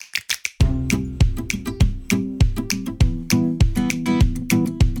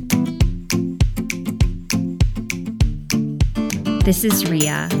This is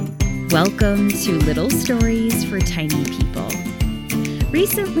Rhea. Welcome to Little Stories for Tiny People.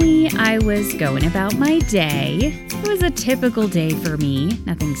 Recently, I was going about my day. It was a typical day for me,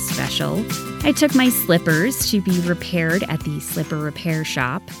 nothing special. I took my slippers to be repaired at the slipper repair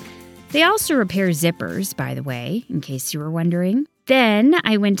shop. They also repair zippers, by the way, in case you were wondering. Then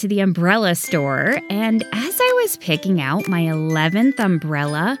I went to the umbrella store, and as I was picking out my 11th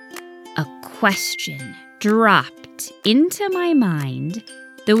umbrella, a question dropped into my mind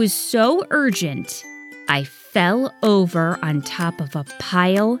that was so urgent, I fell over on top of a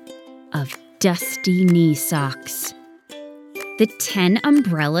pile of dusty knee socks. The 10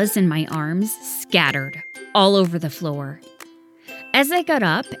 umbrellas in my arms scattered all over the floor. As I got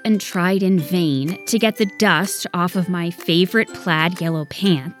up and tried in vain to get the dust off of my favorite plaid yellow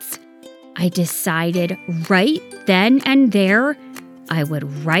pants, I decided right then and there I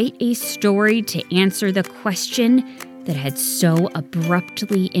would write a story to answer the question that had so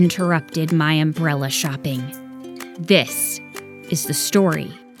abruptly interrupted my umbrella shopping. This is the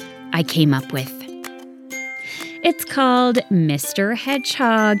story I came up with. It's called Mr.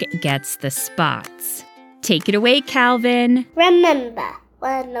 Hedgehog Gets the Spots. Take it away, Calvin. Remember,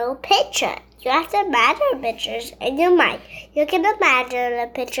 with no picture, you have to imagine pictures in your mind. You can imagine the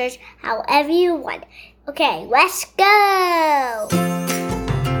pictures however you want. Okay, let's go!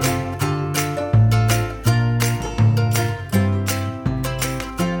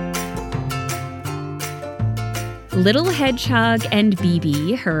 Little Hedgehog and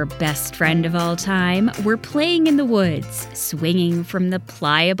Bibi, her best friend of all time, were playing in the woods, swinging from the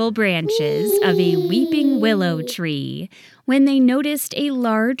pliable branches of a weeping willow tree, when they noticed a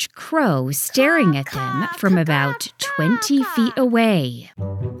large crow staring at them from about 20 feet away.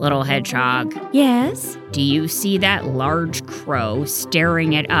 Little Hedgehog. Yes? Do you see that large crow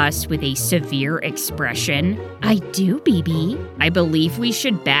staring at us with a severe expression? I do, Bibi. I believe we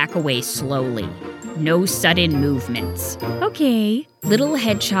should back away slowly. No sudden movements. Okay. Little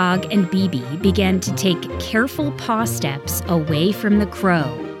Hedgehog and Bibi began to take careful paw steps away from the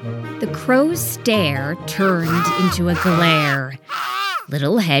crow. The crow's stare turned into a glare.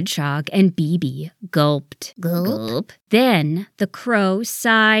 Little Hedgehog and Bibi gulped. Gulp. Then the crow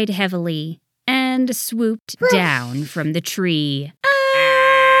sighed heavily and swooped down from the tree.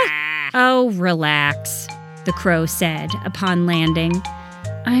 Ah! Oh, relax, the crow said upon landing.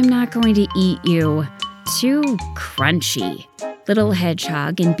 I'm not going to eat you. Too crunchy. Little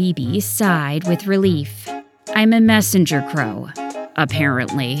Hedgehog and Bibi sighed with relief. I'm a messenger crow,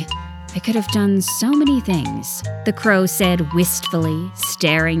 apparently. I could have done so many things, the crow said wistfully,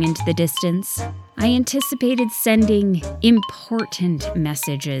 staring into the distance. I anticipated sending important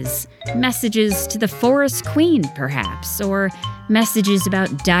messages. Messages to the forest queen, perhaps, or messages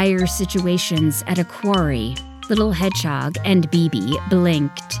about dire situations at a quarry. Little Hedgehog and Bibi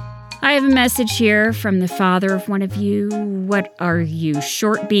blinked. I have a message here from the father of one of you. What are you,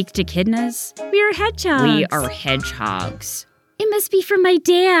 short-beaked echidnas? We are hedgehogs. We are hedgehogs. It must be from my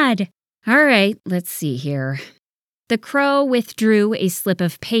dad. All right, let's see here. The crow withdrew a slip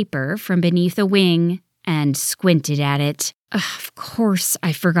of paper from beneath a wing and squinted at it. Of course,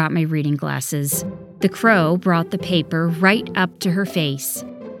 I forgot my reading glasses. The crow brought the paper right up to her face.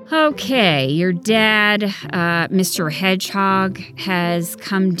 Okay, your dad, Mr. Hedgehog, has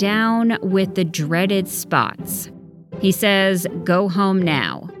come down with the dreaded spots. He says, go home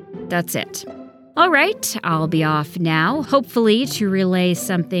now. That's it. All right, I'll be off now, hopefully to relay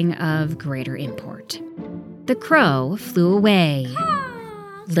something of greater import. The crow flew away.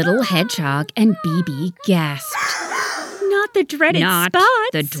 Little Hedgehog and Bibi gasped. Not the dreaded spots.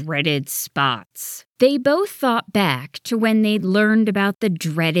 Not the dreaded spots. They both thought back to when they'd learned about the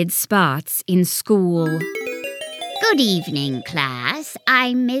dreaded spots in school. Good evening, class.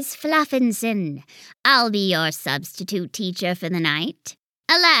 I'm Miss Fluffinson. I'll be your substitute teacher for the night.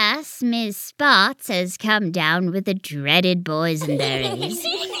 Alas, Miss Spots has come down with the dreaded boysenberries.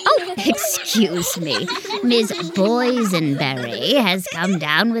 Oh, excuse me. Miss Boysenberry has come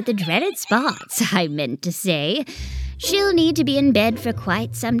down with the dreaded spots, I meant to say. She'll need to be in bed for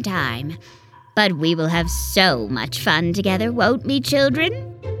quite some time. But we will have so much fun together, won't we, children?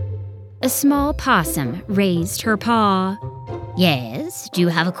 A small possum raised her paw. Yes, do you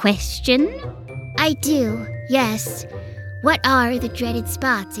have a question? I do, yes. What are the dreaded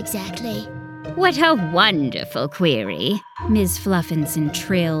spots exactly? What a wonderful query, Miss Fluffinson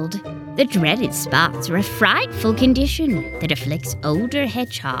trilled. The dreaded spots are a frightful condition that afflicts older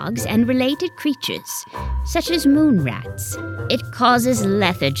hedgehogs and related creatures, such as moon rats. It causes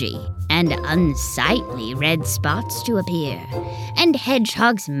lethargy and unsightly red spots to appear, and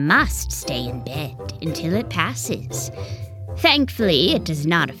hedgehogs must stay in bed until it passes. Thankfully, it does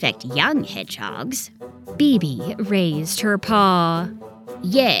not affect young hedgehogs. Bibi raised her paw.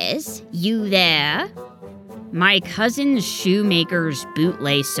 Yes, you there? My cousin's shoemaker's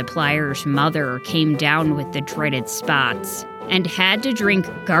bootlace supplier's mother came down with the dreaded spots and had to drink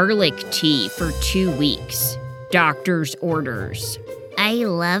garlic tea for 2 weeks. Doctor's orders. I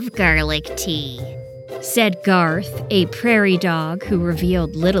love garlic tea, said Garth, a prairie dog who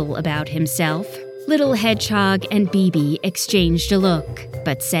revealed little about himself. Little Hedgehog and Bibi exchanged a look,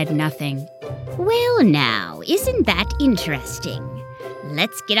 but said nothing. Well now, isn't that interesting?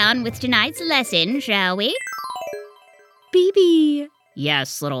 Let's get on with tonight's lesson, shall we? Bibi.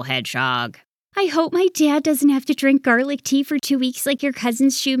 Yes, little Hedgehog. I hope my dad doesn't have to drink garlic tea for 2 weeks like your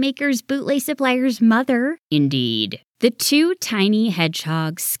cousin's shoemaker's bootlace supplier's mother. Indeed. The 2 tiny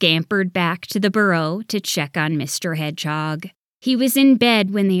hedgehogs scampered back to the burrow to check on Mr. Hedgehog. He was in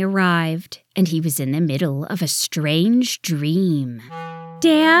bed when they arrived, and he was in the middle of a strange dream.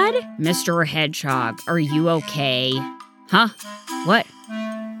 Dad? Mr. Hedgehog, are you okay? Huh? What?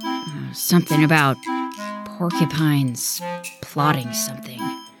 Something about porcupines plotting something.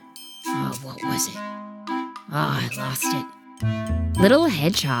 What was it? I lost it. Little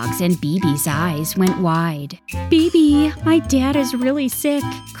Hedgehog's and Bibi's eyes went wide. Bibi, my dad is really sick.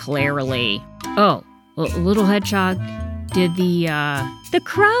 Clearly. Oh, Little Hedgehog, did the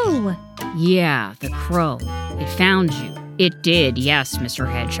crow. Yeah, the crow. It found you. It did, yes,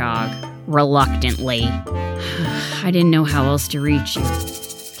 Mr. Hedgehog. Reluctantly. I didn't know how else to reach you.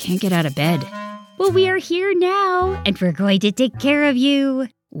 Can't get out of bed. Well, we are here now, and we're going to take care of you.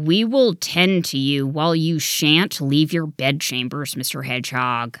 We will tend to you while you shan't leave your bedchambers, Mr.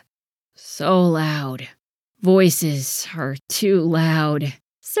 Hedgehog. So loud. Voices are too loud.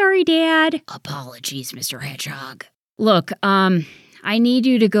 Sorry, Dad. Apologies, Mr. Hedgehog. Look, I need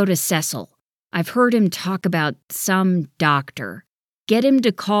you to go to Cecil. I've heard him talk about some doctor. Get him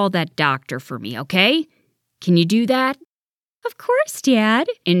to call that doctor for me, okay? Can you do that? Of course, Dad.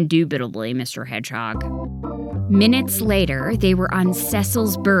 Indubitably, Mr. Hedgehog. Minutes later, they were on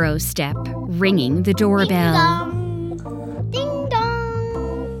Cecil's burrow step, ringing the doorbell. Ding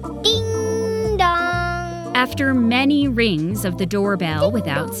dong. Ding dong. After many rings of the doorbell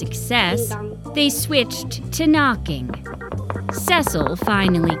without success, they switched to knocking. Cecil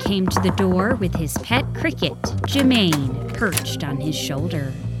finally came to the door with his pet cricket, Jermaine, perched on his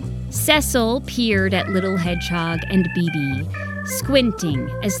shoulder. Cecil peered at Little Hedgehog and Bibi, squinting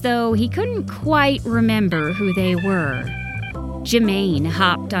as though he couldn't quite remember who they were. Jermaine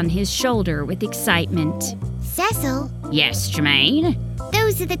hopped on his shoulder with excitement. Cecil? Yes, Jermaine?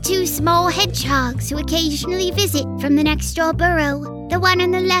 Those are the 2 small hedgehogs who occasionally visit from the next door burrow. The one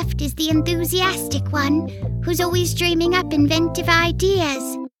on the left is the enthusiastic one, who's always dreaming up inventive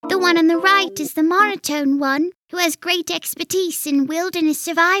ideas. The one on the right is the monotone one, who has great expertise in wilderness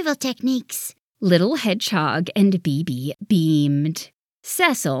survival techniques. Little Hedgehog and Bibi beamed.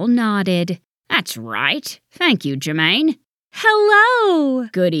 Cecil nodded. That's right. Thank you, Jermaine. Hello!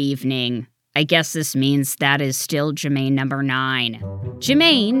 Good evening. I guess this means that is still Jermaine number 9.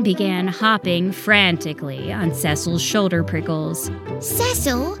 Jermaine began hopping frantically on Cecil's shoulder prickles.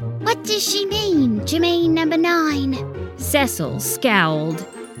 Cecil? What does she mean, Jermaine number 9? Cecil scowled.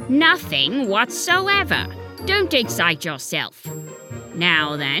 Nothing whatsoever. Don't excite yourself.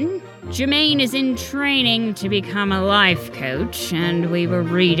 Now then, Jermaine is in training to become a life coach, and we were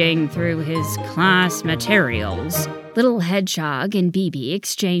reading through his class materials. Little Hedgehog and Bibi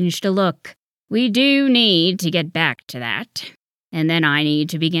exchanged a look. We do need to get back to that. And then I need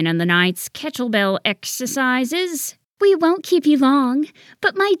to begin on the night's kettlebell exercises. We won't keep you long,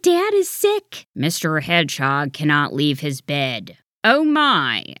 but my dad is sick. Mr. Hedgehog cannot leave his bed. Oh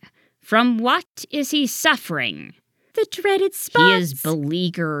my! From what is he suffering? The dreaded spots. He is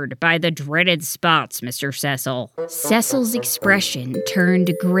beleaguered by the dreaded spots, Mr. Cecil. Cecil's expression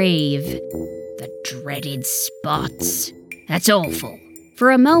turned grave. The dreaded spots. That's awful. For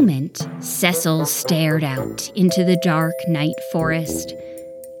a moment, Cecil stared out into the dark night forest.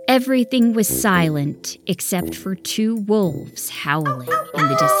 Everything was silent except for 2 wolves howling in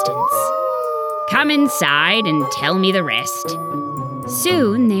the distance. Come inside and tell me the rest.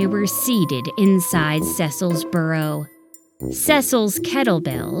 Soon they were seated inside Cecil's burrow. Cecil's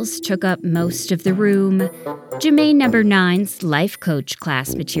kettlebells took up most of the room. Jermaine number 9's life coach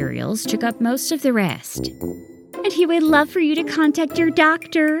class materials took up most of the rest. And he would love for you to contact your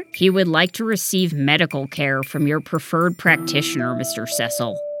doctor. He would like to receive medical care from your preferred practitioner, Mr.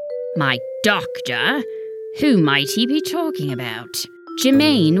 Cecil. My doctor? Who might he be talking about?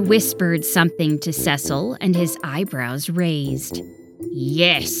 Jermaine whispered something to Cecil, and his eyebrows raised.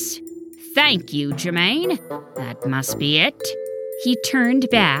 Yes. thank you, Jermaine. That must be it. He turned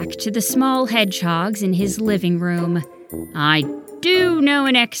back to the small hedgehogs in his living room. I do know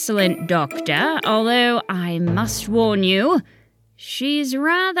an excellent doctor, although I must warn you, she's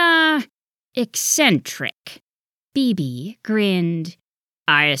rather eccentric. Bibi grinned.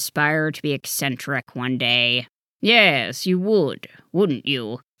 I aspire to be eccentric one day. Yes, you would, wouldn't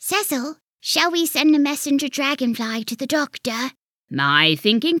you? Cecil, shall we send a messenger dragonfly to the doctor? My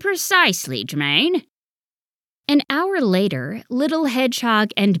thinking precisely, Jermaine. An hour later, Little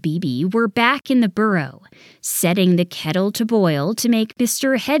Hedgehog and Bibi were back in the burrow, setting the kettle to boil to make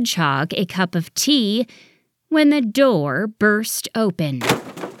Mr. Hedgehog a cup of tea, when the door burst open.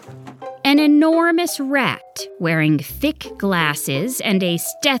 An enormous rat, wearing thick glasses and a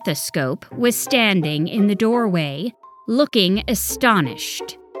stethoscope, was standing in the doorway, looking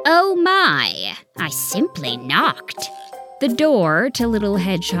astonished. Oh my, I simply knocked. The door to Little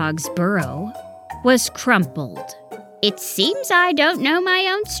Hedgehog's burrow was crumpled. It seems I don't know my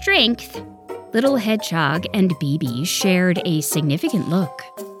own strength. Little Hedgehog and Bibi shared a significant look.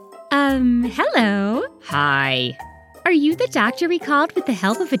 Hello. Hi. Are you the doctor we called with the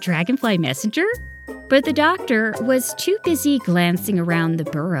help of a dragonfly messenger? But the doctor was too busy glancing around the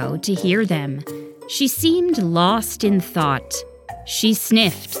burrow to hear them. She seemed lost in thought. She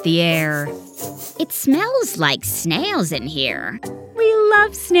sniffed the air. It smells like snails in here. We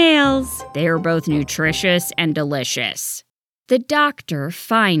love snails. They are both nutritious and delicious. The doctor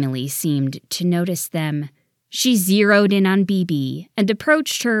finally seemed to notice them. She zeroed in on Bibi and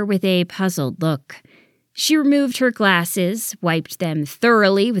approached her with a puzzled look. She removed her glasses, wiped them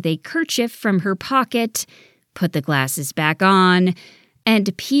thoroughly with a kerchief from her pocket, put the glasses back on,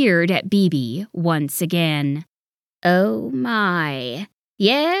 and peered at Bibi once again. Oh my.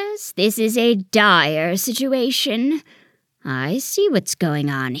 Yes, this is a dire situation. I see what's going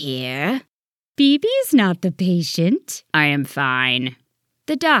on here. Bibi's not the patient. I am fine.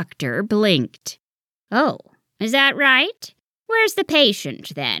 The doctor blinked. Oh, is that right? Where's the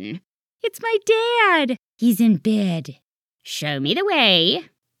patient, then? It's my dad. He's in bed. Show me the way.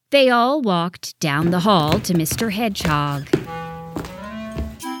 They all walked down the hall to Mr. Hedgehog.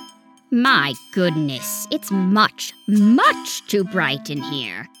 My goodness, it's much, much too bright in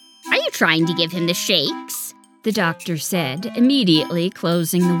here. Are you trying to give him the shakes? The doctor said, immediately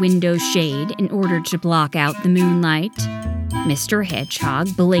closing the window shade in order to block out the moonlight. Mr.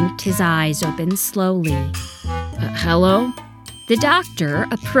 Hedgehog blinked his eyes open slowly. Hello? The doctor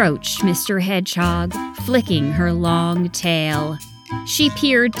approached Mr. Hedgehog, flicking her long tail. She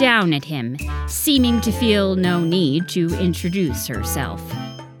peered down at him, seeming to feel no need to introduce herself.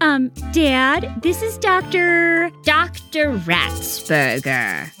 Dad, this is Dr.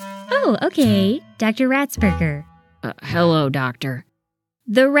 Ratsburger. Oh, okay. Dr. Ratsburger. Hello, doctor.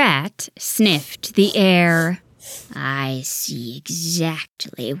 The rat sniffed the air. I see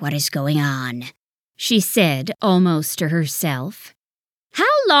exactly what is going on, she said almost to herself. How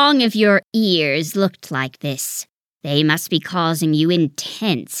long have your ears looked like this? They must be causing you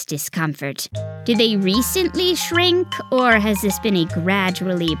intense discomfort. Did they recently shrink, or has this been a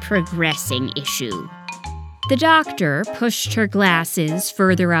gradually progressing issue? The doctor pushed her glasses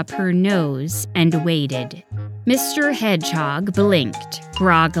further up her nose and waited. Mr. Hedgehog blinked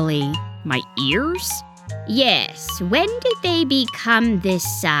groggily. My ears? Yes, when did they become this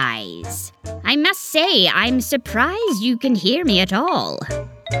size? I must say, I'm surprised you can hear me at all.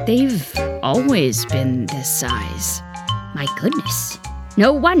 They've always been this size. My goodness.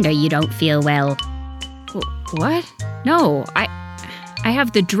 No wonder you don't feel well. What? No, I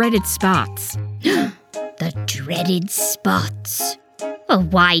have the dreaded spots. The dreaded spots. Well,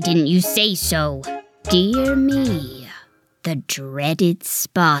 why didn't you say so? Dear me, the dreaded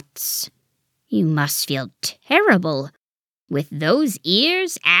spots. You must feel terrible. With those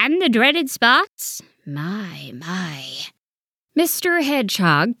ears and the dreaded spots? My. Mr.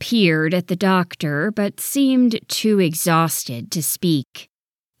 Hedgehog peered at the doctor, but seemed too exhausted to speak.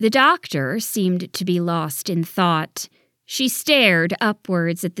 The doctor seemed to be lost in thought. She stared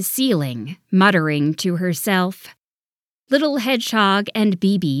upwards at the ceiling, muttering to herself. Little Hedgehog and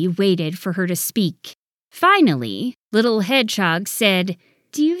Bibi waited for her to speak. Finally, Little Hedgehog said,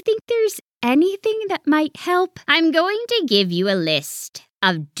 "Do you think there's anything that might help?" I'm going to give you a list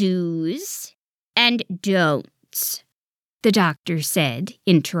of do's and don'ts, the doctor said,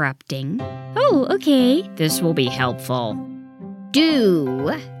 interrupting. Oh, okay. This will be helpful.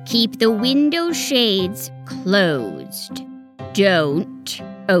 Do keep the window shades closed. Don't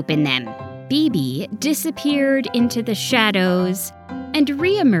open them. Bibi disappeared into the shadows and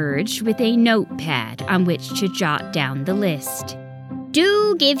reemerged with a notepad on which to jot down the list.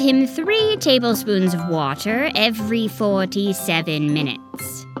 Do give him 3 tablespoons of water every 47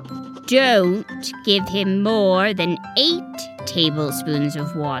 minutes. Don't give him more than 8 tablespoons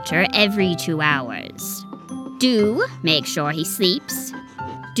of water every 2 hours. Do make sure he sleeps.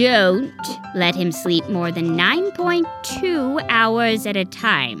 Don't let him sleep more than 9.2 hours at a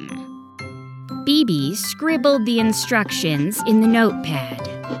time. BB scribbled the instructions in the notepad.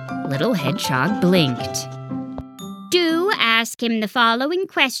 Little Hedgehog blinked. Do ask him the following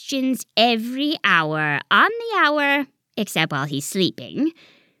questions every hour on the hour, except while he's sleeping.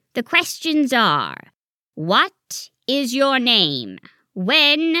 The questions are, what is your name?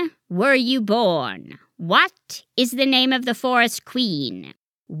 When were you born? What is the name of the forest queen?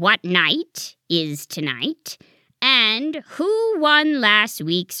 What night is tonight? And who won last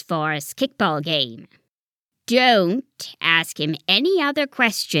week's forest kickball game? Don't ask him any other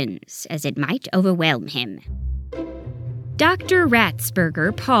questions, as it might overwhelm him. Dr.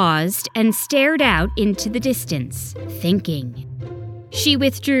 Ratsburger paused and stared out into the distance, thinking. She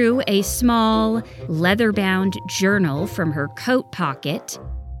withdrew a small, leather-bound journal from her coat pocket,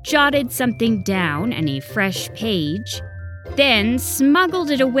 jotted something down on a fresh page, then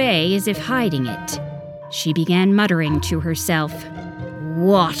smuggled it away as if hiding it. She began muttering to herself,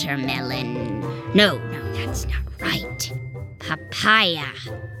 Watermelon. No, that's not right. Papaya.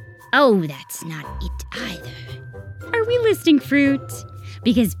 Oh, that's not it either. Are we listing fruit?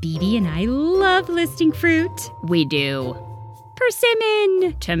 Because BB and I love listing fruit. We do.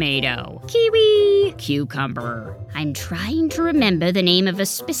 Persimmon, Tomato, kiwi, cucumber. I'm trying to remember the name of a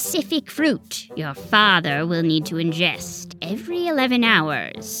specific fruit your father will need to ingest every 11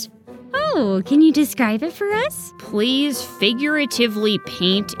 hours. Oh, can you describe it for us? Please figuratively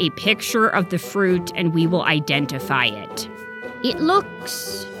paint a picture of the fruit and we will identify it. It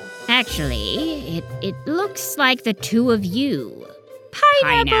looks... Actually, it looks like the two of you.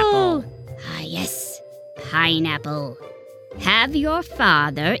 Pineapple! Ah, yes, pineapple. Have your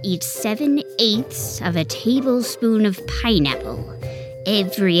father eat 7/8 of a tablespoon of pineapple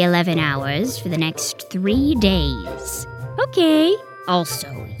every 11 hours for the next 3 days. Okay. Also,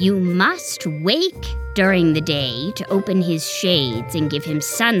 you must wake during the day to open his shades and give him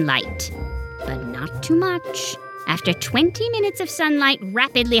sunlight, but not too much. After 20 minutes of sunlight,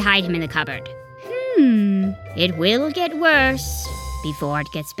 rapidly hide him in the cupboard. It will get worse before it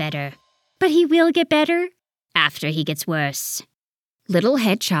gets better. But he will get better? After he gets worse. Little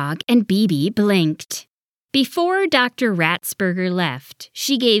Hedgehog and BB blinked. Before Dr. Ratsburger left,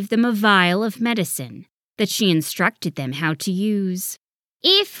 she gave them a vial of medicine that she instructed them how to use.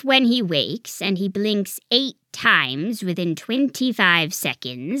 If, when he wakes and he blinks 8 times within 25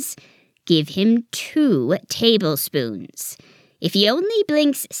 seconds, give him 2 tablespoons. If he only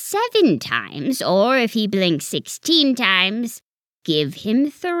blinks 7 times, or if he blinks 16 times, give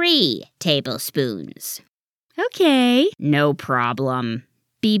him 3 tablespoons. Okay. No problem,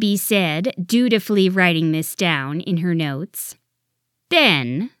 BB said, dutifully writing this down in her notes.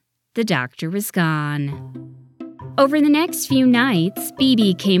 Then, the doctor was gone. Over the next few nights,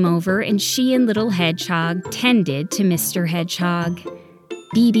 BB came over and she and Little Hedgehog tended to Mr. Hedgehog.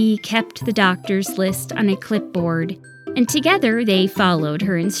 BB kept the doctor's list on a clipboard, and together they followed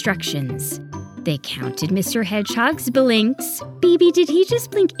her instructions. They counted Mr. Hedgehog's blinks. BB, did he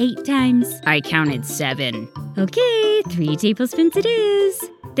just blink 8 times? I counted 7. Okay, 3 tablespoons it is.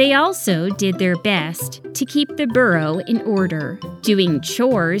 They also did their best to keep the burrow in order, doing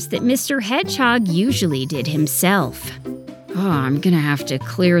chores that Mr. Hedgehog usually did himself. Oh, I'm gonna have to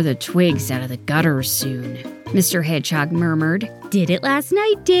clear the twigs out of the gutter soon, Mr. Hedgehog murmured. Did it last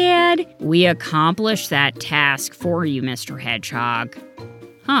night, Dad? We accomplished that task for you, Mr. Hedgehog.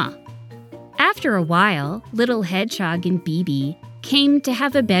 Huh. After a while, Little Hedgehog and BB came to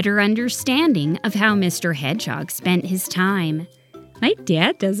have a better understanding of how Mr. Hedgehog spent his time. My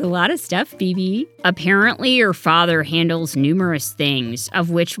dad does a lot of stuff, BB. Apparently, your father handles numerous things of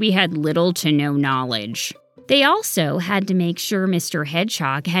which we had little to no knowledge. They also had to make sure Mr.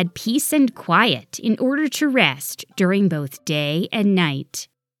 Hedgehog had peace and quiet in order to rest during both day and night.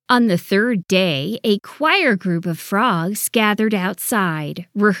 On the 3rd day, a choir group of frogs gathered outside,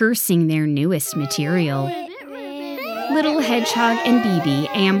 rehearsing their newest material. Little Hedgehog and BB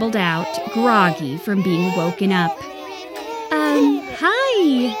ambled out, groggy from being woken up.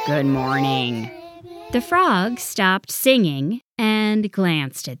 Hi. Good morning. The frogs stopped singing and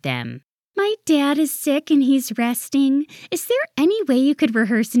glanced at them. My dad is sick and he's resting. Is there any way you could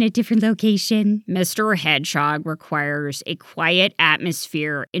rehearse in a different location? Mr. Hedgehog requires a quiet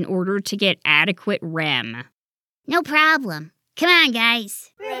atmosphere in order to get adequate REM. No problem. Come on,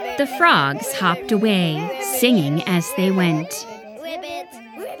 guys. The frogs hopped away, singing as they went.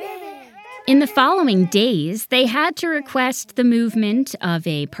 In the following days, they had to request the movement of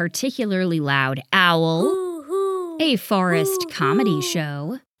a particularly loud owl, a forest comedy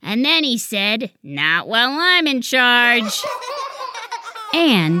show, And then he said, "Not while I'm in charge."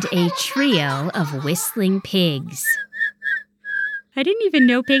 and a trio of whistling pigs. I didn't even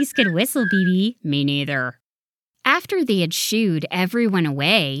know pigs could whistle, BB. Me neither. After they had shooed everyone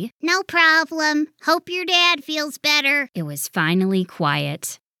away, "No problem. Hope your dad feels better." it was finally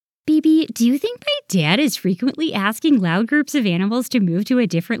quiet. BB, do you think my dad is frequently asking loud groups of animals to move to a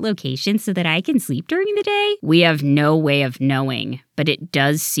different location so that I can sleep during the day? We have no way of knowing, but it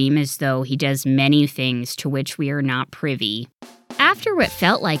does seem as though he does many things to which we are not privy. After what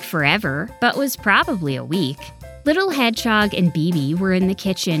felt like forever, but was probably a week, Little Hedgehog and BB were in the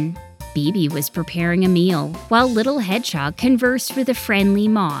kitchen. BB was preparing a meal, while Little Hedgehog conversed with a friendly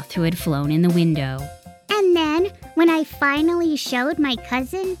moth who had flown in the window. And then, when I finally showed my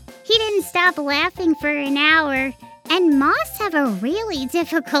cousin, he didn't stop laughing for an hour. And moths have a really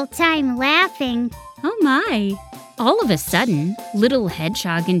difficult time laughing. Oh my! All of a sudden, Little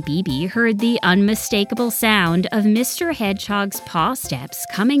Hedgehog and BB heard the unmistakable sound of Mr. Hedgehog's paw steps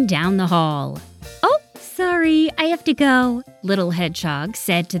coming down the hall. Oh, sorry, I have to go, Little Hedgehog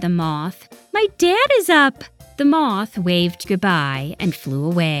said to the moth. My dad is up! The moth waved goodbye and flew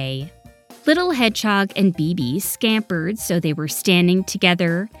away. Little Hedgehog and BB scampered so they were standing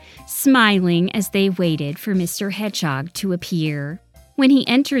together, smiling as they waited for Mr. Hedgehog to appear. When he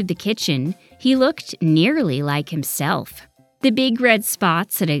entered the kitchen, he looked nearly like himself. The big red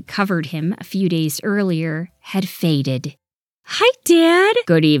spots that had covered him a few days earlier had faded. Hi, Dad!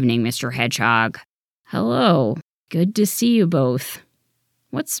 Good evening, Mr. Hedgehog. Hello. Good to see you both.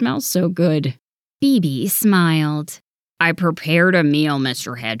 What smells so good? BB smiled. I prepared a meal,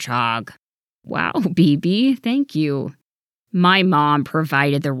 Mr. Hedgehog. Wow, BB, thank you. My mom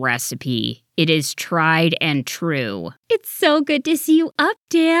provided the recipe. It is tried and true. It's so good to see you up,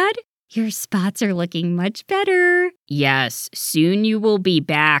 Dad. Your spots are looking much better. Yes, soon you will be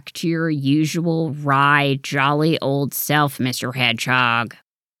back to your usual wry, jolly old self, Mr. Hedgehog.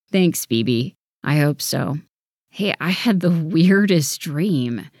 Thanks, BB. I hope so. Hey, I had the weirdest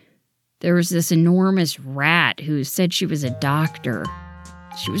dream. There was this enormous rat who said she was a doctor.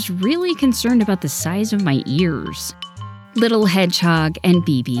 She was really concerned about the size of my ears. Little Hedgehog and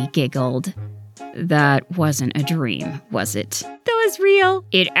BB giggled. That wasn't a dream, was it? That was real.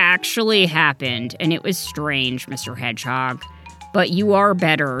 It actually happened, and it was strange, Mr. Hedgehog. But you are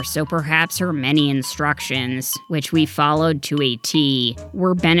better, so perhaps her many instructions, which we followed to a T,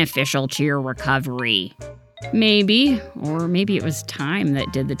 were beneficial to your recovery. Maybe, or maybe it was time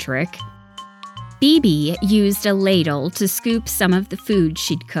that did the trick. BB used a ladle to scoop some of the food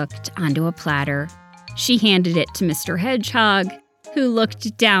she'd cooked onto a platter. She handed it to Mr. Hedgehog, who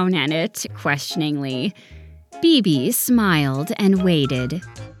looked down at it questioningly. BB smiled and waited.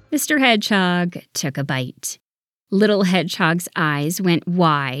 Mr. Hedgehog took a bite. Little Hedgehog's eyes went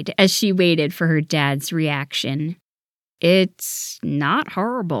wide as she waited for her dad's reaction. It's not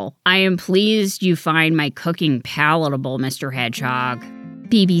horrible. I am pleased you find my cooking palatable, Mr. Hedgehog.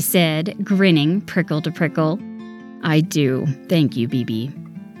 BB said, grinning prickle to prickle. I do. Thank you,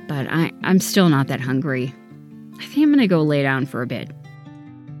 BB. But I'm still not that hungry. I think I'm gonna go lay down for a bit.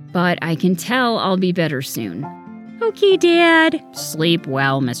 But I can tell I'll be better soon. Okay, Dad. Sleep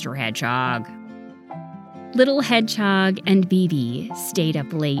well, Mr. Hedgehog. Little Hedgehog and BB stayed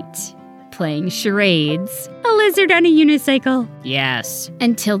up late, playing charades, a lizard on a unicycle. Yes.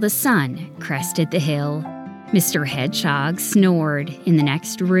 Until the sun crested the hill. Mr. Hedgehog snored in the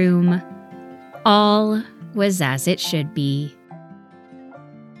next room. All was as it should be.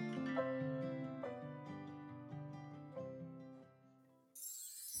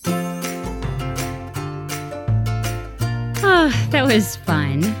 Oh, that was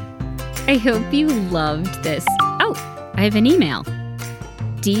fun. I hope you loved this. Oh, I have an email.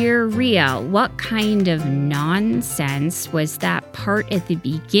 Dear Ria, what kind of nonsense was that part at the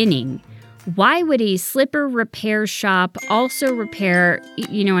beginning? Why would a slipper repair shop also repair...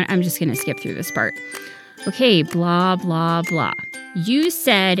 You know what? I'm just going to skip through this part. Okay, blah, blah, blah. You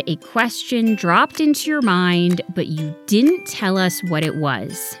said a question dropped into your mind, but you didn't tell us what it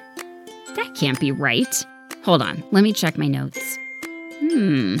was. That can't be right. Hold on, let me check my notes.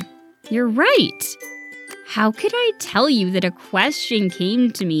 You're right. How could I tell you that a question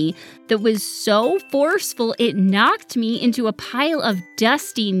came to me that was so forceful it knocked me into a pile of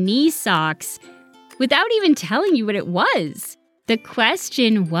dusty knee socks without even telling you what it was? The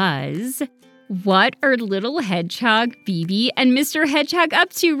question was, what are Little Hedgehog, BB, and Mr. Hedgehog up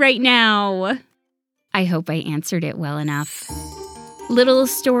to right now? I hope I answered it well enough. Little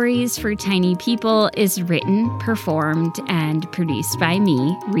Stories for Tiny People is written, performed, and produced by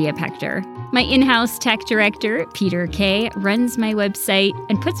me, Rhea Pector. My in-house tech director, Peter Kay, runs my website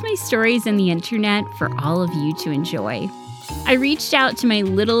and puts my stories on the internet for all of you to enjoy. I reached out to my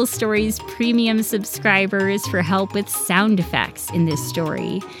Little Stories premium subscribers for help with sound effects in this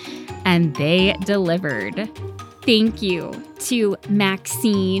story, and they delivered. Thank you to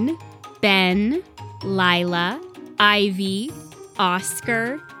Maxine, Ben, Lila, Ivy,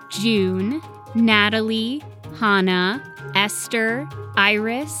 Oscar, June, Natalie, Hannah, Esther,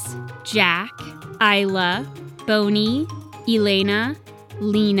 Iris, Jack, Isla, Bonnie, Elena,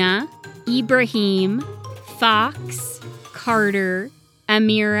 Lena, Ibrahim, Fox, Carter,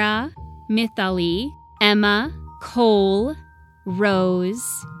 Amira, Mithali, Emma, Cole, Rose,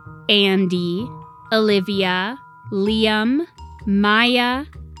 Andy, Olivia, Liam, Maya,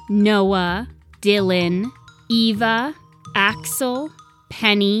 Noah, Dylan, Eva, Axel,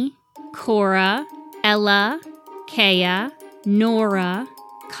 Penny, Cora, Ella, Kea, Nora,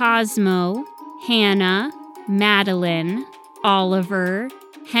 Cosmo, Hannah, Madeline, Oliver,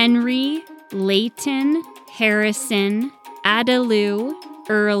 Henry, Layton, Harrison, Adelu,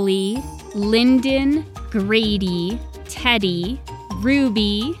 Early, Lyndon, Grady, Teddy,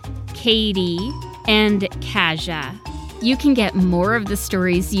 Ruby, Katie, and Kaja. You can get more of the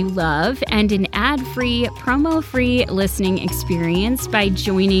stories you love and an ad-free, promo-free listening experience by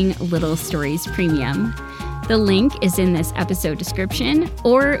joining Little Stories Premium. The link is in this episode description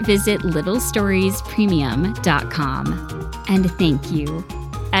or visit littlestoriespremium.com. And thank you,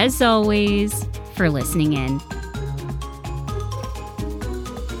 as always, for listening in.